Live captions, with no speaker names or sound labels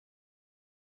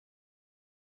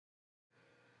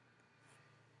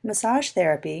Massage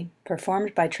therapy,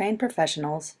 performed by trained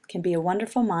professionals, can be a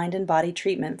wonderful mind and body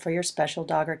treatment for your special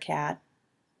dog or cat.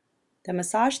 The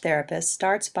massage therapist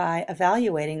starts by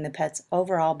evaluating the pet's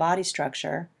overall body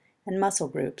structure and muscle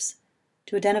groups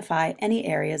to identify any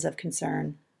areas of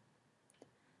concern.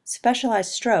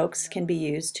 Specialized strokes can be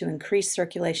used to increase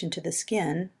circulation to the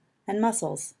skin and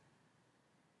muscles.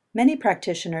 Many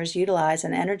practitioners utilize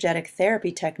an energetic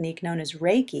therapy technique known as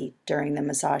Reiki during the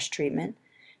massage treatment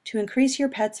to increase your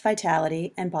pet's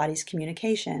vitality and body's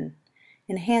communication,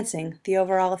 enhancing the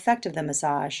overall effect of the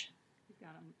massage.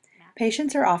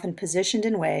 Patients are often positioned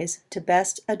in ways to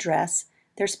best address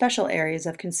their special areas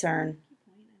of concern.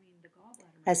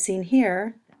 As seen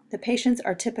here, the patients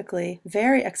are typically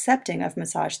very accepting of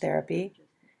massage therapy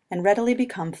and readily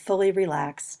become fully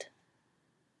relaxed.